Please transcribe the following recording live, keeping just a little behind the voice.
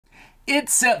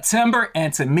It's September,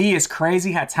 and to me, it's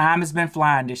crazy how time has been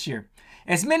flying this year.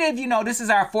 As many of you know, this is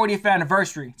our 40th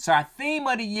anniversary, so our theme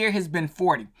of the year has been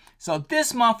 40. So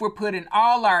this month, we're putting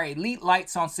all our Elite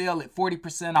lights on sale at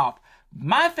 40% off.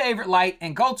 My favorite light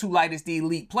and go-to light is the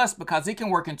Elite Plus because it can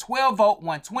work in 12 volt,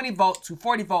 120 volt,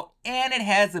 240 volt, and it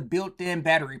has a built-in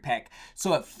battery pack.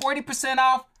 So at 40%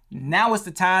 off, now is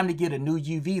the time to get a new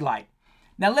UV light.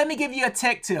 Now let me give you a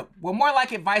tech tip. Well, more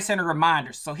like advice and a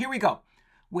reminder. So here we go.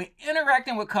 When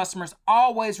interacting with customers,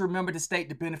 always remember to state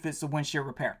the benefits of windshield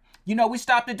repair. You know, we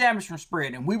stop the damage from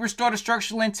spreading, we restore the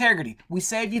structural integrity, we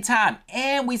save you time,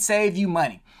 and we save you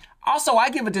money. Also, I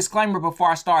give a disclaimer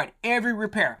before I start every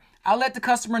repair. I let the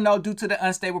customer know due to the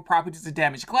unstable properties of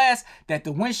damaged glass that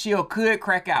the windshield could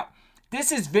crack out.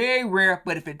 This is very rare,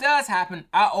 but if it does happen,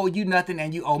 I owe you nothing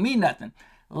and you owe me nothing.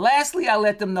 Lastly, I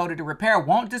let them know that the repair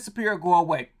won't disappear or go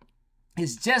away.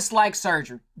 It's just like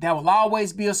surgery. There will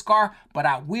always be a scar, but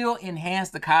I will enhance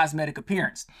the cosmetic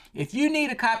appearance. If you need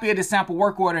a copy of the sample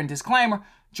work order and disclaimer,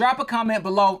 drop a comment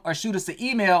below or shoot us an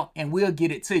email and we'll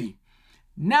get it to you.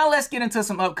 Now let's get into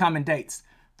some upcoming dates.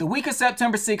 The week of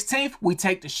September 16th, we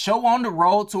take the show on the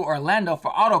road to Orlando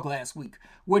for Auto Glass Week.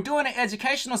 We're doing an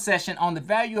educational session on the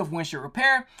value of windshield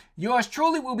repair. Yours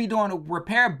truly will be doing a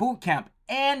repair boot camp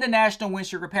and the National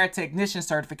Windshield Repair Technician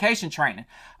Certification Training.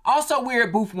 Also, we're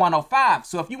at booth 105,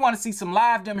 so if you want to see some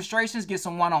live demonstrations, get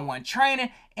some one-on-one training,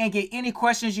 and get any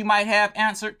questions you might have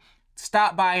answered,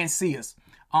 stop by and see us.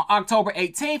 On October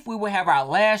 18th, we will have our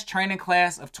last training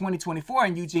class of 2024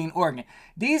 in Eugene, Oregon.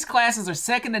 These classes are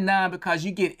second to none because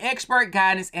you get expert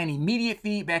guidance and immediate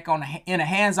feedback in a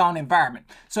hands-on environment.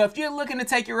 So if you're looking to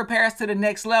take your repairs to the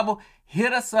next level,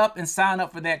 hit us up and sign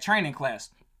up for that training class.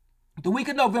 The week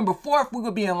of November 4th, we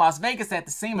will be in Las Vegas at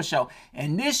the SEMA show,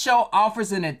 and this show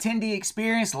offers an attendee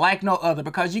experience like no other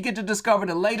because you get to discover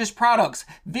the latest products,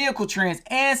 vehicle trends,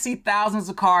 and see thousands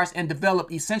of cars and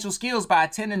develop essential skills by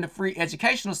attending the free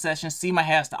educational sessions SEMA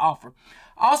has to offer.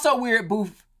 Also, we're at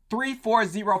booth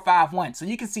 34051, so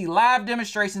you can see live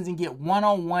demonstrations and get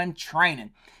one-on-one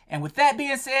training. And with that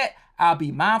being said, I'll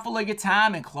be mindful of your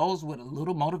time and close with a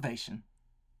little motivation.